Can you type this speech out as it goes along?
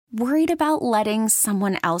Worried about letting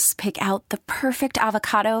someone else pick out the perfect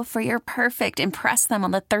avocado for your perfect impress them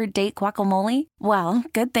on the third date guacamole? Well,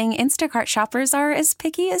 good thing Instacart shoppers are as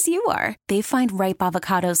picky as you are. They find ripe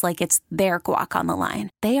avocados like it's their guac on the line.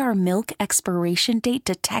 They are milk expiration date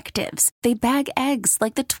detectives. They bag eggs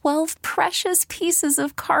like the 12 precious pieces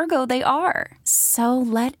of cargo they are. So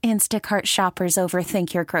let Instacart shoppers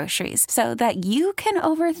overthink your groceries so that you can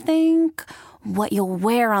overthink what you'll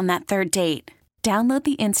wear on that third date. Download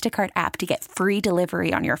the Instacart app to get free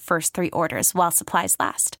delivery on your first 3 orders while supplies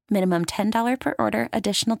last. Minimum $10 per order.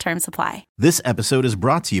 Additional terms apply. This episode is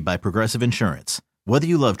brought to you by Progressive Insurance. Whether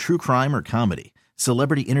you love true crime or comedy,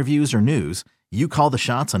 celebrity interviews or news, you call the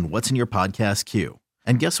shots on what's in your podcast queue.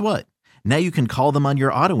 And guess what? Now you can call them on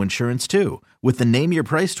your auto insurance too with the Name Your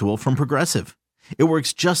Price tool from Progressive. It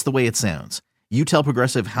works just the way it sounds. You tell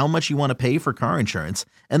Progressive how much you want to pay for car insurance,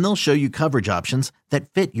 and they'll show you coverage options that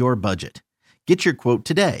fit your budget. Get your quote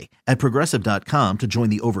today at Progressive.com to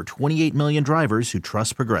join the over 28 million drivers who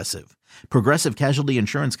trust Progressive. Progressive Casualty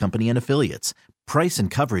Insurance Company and Affiliates. Price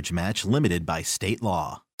and coverage match limited by state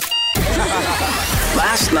law.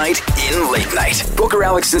 Last night in Late Night. Booker,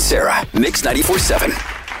 Alex, and Sarah. Mix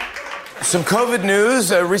 94.7. Some COVID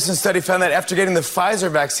news. A recent study found that after getting the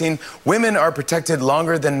Pfizer vaccine, women are protected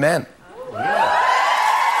longer than men.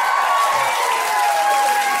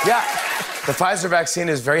 Yeah. The Pfizer vaccine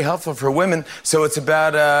is very helpful for women, so it's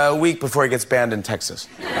about a week before it gets banned in Texas.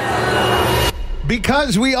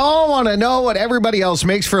 Because we all want to know what everybody else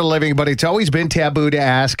makes for a living, but it's always been taboo to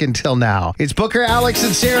ask until now. It's Booker, Alex,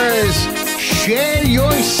 and Sarah's Share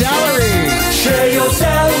Your Salary. Share your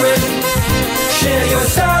salary. Share your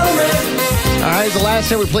salary. All right, the last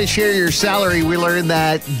time we played Share Your Salary, we learned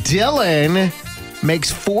that Dylan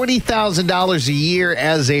makes $40,000 a year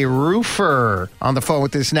as a roofer. On the phone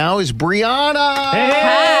with us now is Brianna.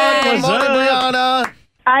 Hey, good morning, Brianna.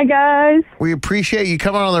 Hi, guys. We appreciate you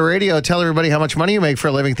coming on the radio. Tell everybody how much money you make for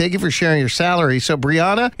a living. Thank you for sharing your salary. So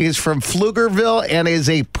Brianna is from Pflugerville and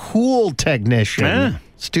is a pool technician.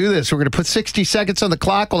 Let's do this. We're going to put 60 seconds on the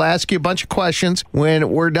clock. We'll ask you a bunch of questions. When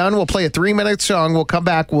we're done, we'll play a 3-minute song. We'll come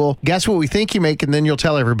back. We'll guess what we think you make, and then you'll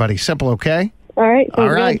tell everybody. Simple, okay? All right. All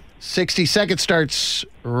right. 60 seconds starts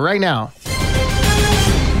right now.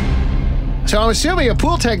 So I'm assuming a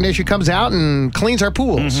pool technician comes out and cleans our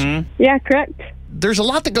pools. Mm-hmm. Yeah, correct. There's a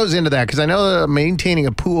lot that goes into that because I know that maintaining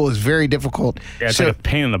a pool is very difficult. Yeah, it's like a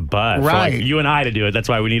pain in the butt. Right. For like you and I to do it. That's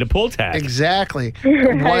why we need a pool tech. Exactly.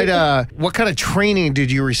 Right. What kind of training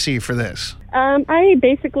did you receive for this? I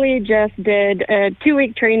basically just did a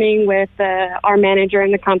 2-week training with our manager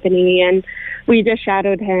in the company, and we just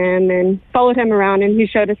shadowed him and followed him around, and he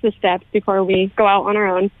showed us the steps before we go out on our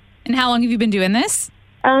own. And how long have you been doing this?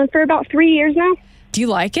 For about 3 years now. Do you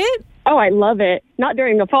like it? Oh, I love it. Not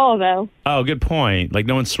during the fall, though. Oh, good point. Like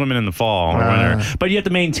no one's swimming in the fall or winter. But you have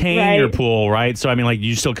to maintain your pool, right? So, I mean, like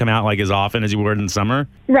you still come out like as often as you would in the summer?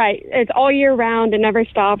 Right. It's all year round. It never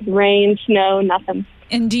stops. Rain, snow, nothing.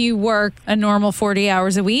 And do you work a normal 40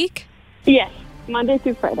 hours a week? Yes. Monday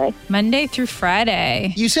through Friday. Monday through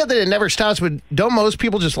Friday. You said that it never stops, but don't most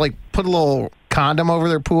people just like put a little condom over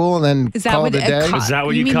their pool and then call it a day? Is that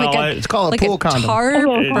what you call it? It's called a pool condom. Tarp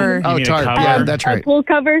or tarp. Yeah, that's right. A pool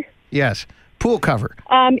cover? Yes. Pool cover.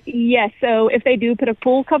 Yes. So if they do put a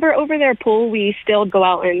pool cover over their pool, we still go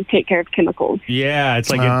out and take care of chemicals. Yeah, it's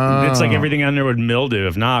like it's like everything under would mildew,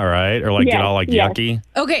 if not, right? Or like get all like yucky.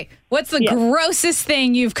 Okay, what's the grossest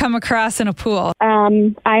thing you've come across in a pool?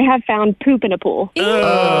 I have found poop in a pool.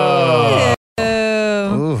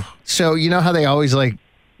 Ooh. So you know how they always like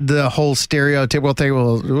the whole stereotypical thing?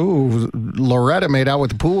 Well, Loretta made out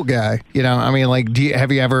with the pool guy. You know, I mean, like,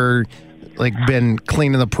 have you ever like been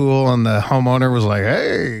cleaning the pool and the homeowner was like,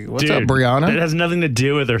 "Hey, what's up, Brianna?" It has nothing to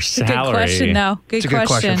do with her salary. Good question, though. It's a good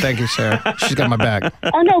question. Thank you, Sarah. She's got my back.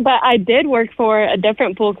 Oh, no, but I did work for a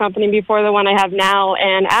different pool company before the one I have now,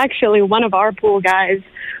 and actually one of our pool guys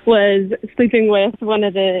was sleeping with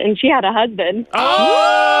and she had a husband.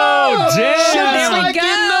 Oh, damn. Just like in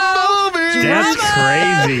the movie. That's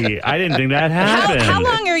crazy. I didn't think that happened. How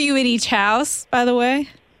long are you at each house, by the way?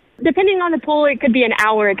 Depending on the pool, it could be an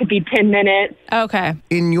hour, it could be 10 minutes. Okay.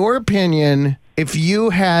 In your opinion, if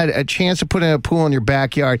you had a chance to put in a pool in your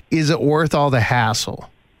backyard, is it worth all the hassle?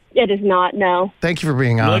 It is not, no. Thank you for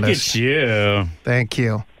being honest. Look at you. Thank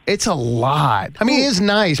you. It's a lot. I mean, it is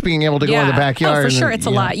nice being able to go in the backyard. Oh, for sure. and, It's a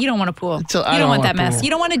lot. You don't want a pool. You don't want that mess. You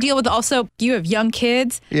don't want to deal with also, you have young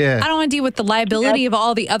kids. Yeah. I don't want to deal with the liability of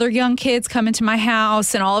all the other young kids coming to my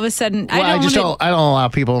house and all of a sudden, I don't allow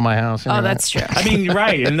people in my house. Oh, that's true. I mean,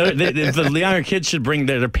 right. And the younger kids should bring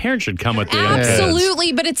their parents should come with the young kids.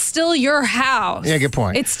 Absolutely, but it's still your house. Yeah, good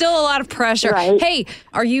point. It's still a lot of pressure. Right. Hey,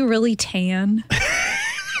 are you really tan?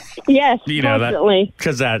 Yes, You know constantly.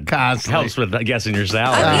 because that Constantly. helps with guessing your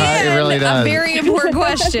salary. it really does. A very important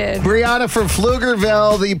question. Brianna from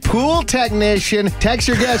Pflugerville, the pool technician. Text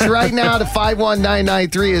your guest right now to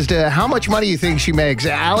 51993 as to how much money you think she makes.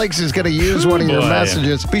 Alex is going to use one of your Boy.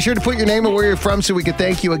 messages. Be sure to put your name and where you're from so we can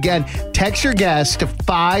thank you again. Text your guest to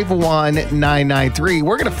 51993.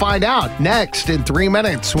 We're going to find out next in 3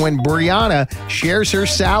 minutes when Brianna shares her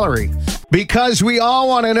salary. Because we all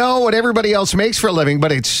want to know what everybody else makes for a living,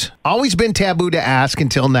 but it's always been taboo to ask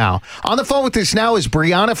until now. On the phone with us now is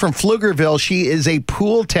Brianna from Pflugerville. She is a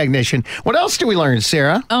pool technician. What else do we learn,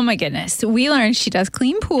 Sarah? Oh my goodness. We learned she does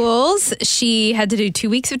clean pools. She had to do 2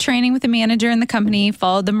 weeks of training with a manager in the company,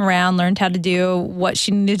 followed them around, learned how to do what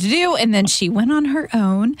she needed to do, and then she went on her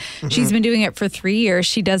own. She's been doing it for 3 years.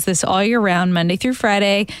 She does this all year round, Monday through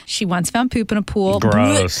Friday. She once found poop in a pool.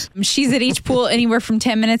 Gross. She's at each pool anywhere from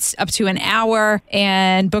 10 minutes up to an hour,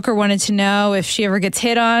 and Booker wanted to know if she ever gets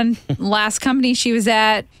hit on. Last company she was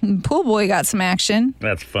at, pool boy got some action.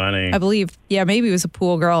 That's funny. I believe, maybe it was a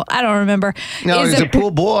pool girl. I don't remember. No, it was a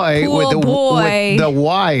pool boy, with the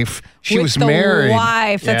wife. She was married. The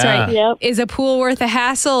wife, that's Yeah. right. Yep. Is a pool worth a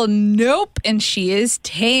hassle? Nope. And she is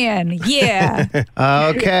tan. Yeah.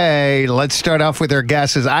 Okay, let's start off with her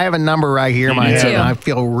guesses. I have a number right here in my head, too. and I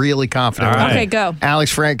feel really confident. All right. Okay, go.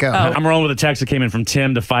 Alex Franco. I'm rolling with a text that came in from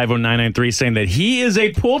Tim to 50993 saying that he is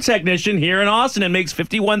a pool technician here in Austin and makes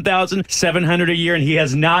 $51,700 a year, and he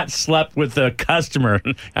has not slept with a customer.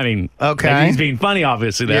 I mean, Okay. he's being funny,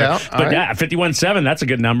 obviously there. Yeah, all But right. yeah, 51.7, that's a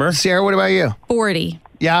good number. Sarah, what about you? 40.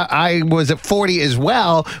 Yeah, I was at 40 as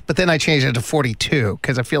well, but then I changed it to 42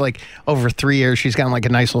 because I feel like over 3 years she's gotten like a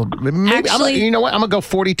nice little. Maybe, Actually- you know what? I'm gonna go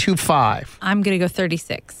 42.5. I'm going to go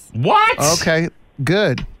 36. What? Okay,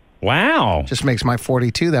 good. Wow. Just makes my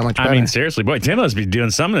 42 that much better. I mean, seriously, boy, Tim must be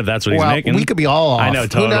doing something if that's what he's well, making. we could be all off. I know,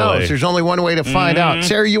 totally. Who knows? There's only one way to find out.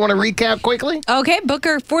 Sarah, you want to recap quickly? Okay,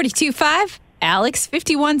 Booker 42.5, Alex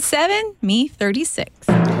 51.7, me 36.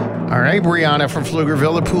 All right, Brianna from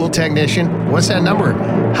Pflugerville, the pool technician. What's that number?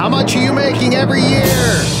 How much are you making every year?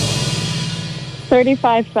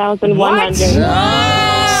 35,100.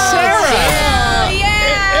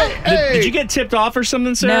 Did you get tipped off or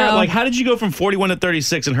something, Sarah? No. Like, how did you go from 41 to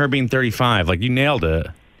 36 and her being 35? Like, you nailed it.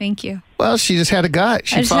 Thank you. Well, she just had a gut.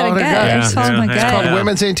 She I just had a followed gut. her gut. I just followed my gut. It's called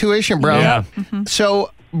women's intuition, bro. Yeah.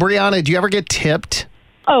 So, Brianna, do you ever get tipped?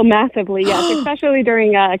 Oh, massively, yes, especially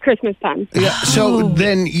during Christmas time. Yeah. So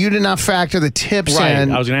then you did not factor the tips Right.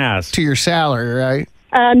 in I was going to ask. to your salary, right?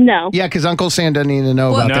 No. Yeah, because Uncle Sam doesn't need to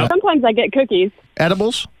know about no. that. Sometimes I get cookies.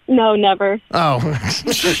 Edibles? No, never. Oh.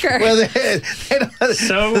 Booker. Well, they don't.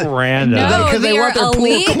 So random. No. Because they they're want their pool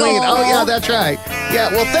illegal. clean. Oh, yeah, that's right.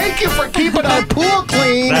 Yeah, well, thank you for keeping our pool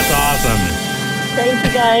clean That's awesome. Thank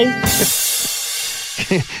you, guys.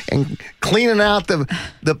 and cleaning out the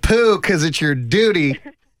poo because it's your duty.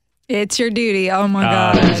 It's your duty. Oh, my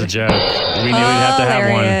God. It was a joke. We knew we'd have to have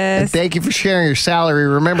one. And Hilarious. thank you for sharing your salary.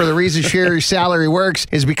 Remember, the reason Share Your Salary works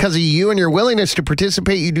is because of you and your willingness to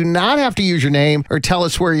participate. You do not have to use your name or tell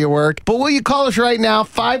us where you work. But will you call us right now,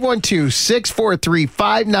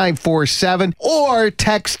 512-643-5947, or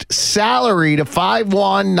text SALARY to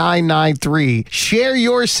 51993. Share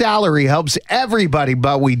Your Salary helps everybody,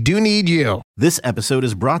 but we do need you. This episode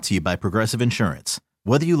is brought to you by Progressive Insurance.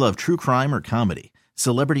 Whether you love true crime or comedy,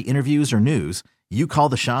 celebrity interviews or news, you call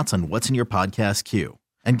the shots on what's in your podcast queue.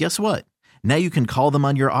 And guess what? Now you can call them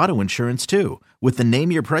on your auto insurance too with the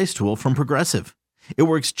Name Your Price tool from Progressive. It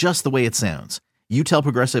works just the way it sounds. You tell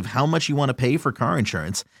Progressive how much you want to pay for car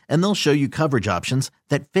insurance, and they'll show you coverage options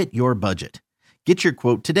that fit your budget. Get your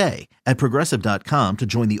quote today at Progressive.com to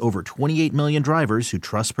join the over 28 million drivers who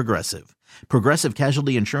trust Progressive. Progressive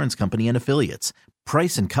Casualty Insurance Company and Affiliates.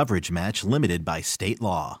 Price and coverage match limited by state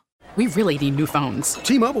law. We really need new phones.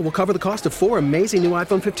 T-Mobile will cover the cost of 4 amazing new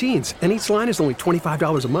iPhone 15s, and each line is only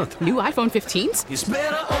 $25 a month. New iPhone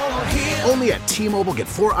 15s? Only at T-Mobile, get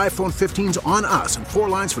 4 iPhone 15s on us and 4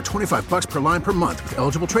 lines for $25 per line per month with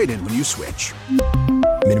eligible trade-in when you switch.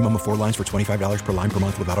 Minimum of 4 lines for $25 per line per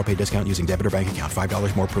month with autopay discount using debit or bank account.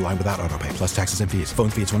 $5 more per line without autopay, plus taxes and fees. Phone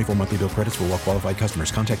fee at 24 monthly bill credits for well-qualified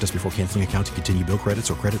customers. Contact us before canceling account to continue bill credits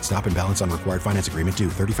or credit stop and balance on required finance agreement due.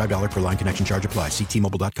 $35 per line connection charge applies. See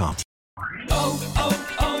T-Mobile.com.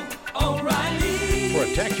 O'Reilly. For a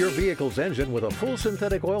Protect your vehicle's engine with a full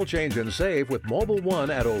synthetic oil change and save with Mobil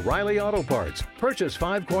 1 at O'Reilly Auto Parts. Purchase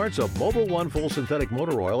 5 quarts of Mobil 1 full synthetic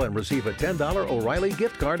motor oil and receive a $10 O'Reilly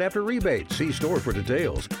gift card after rebate. See store for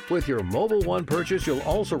details. With your Mobil 1 purchase, you'll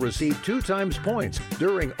also receive 2 times points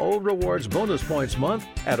during O Rewards Bonus Points Month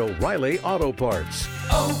at O'Reilly Auto Parts.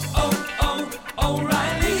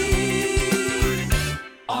 O'Reilly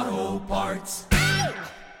Auto Parts.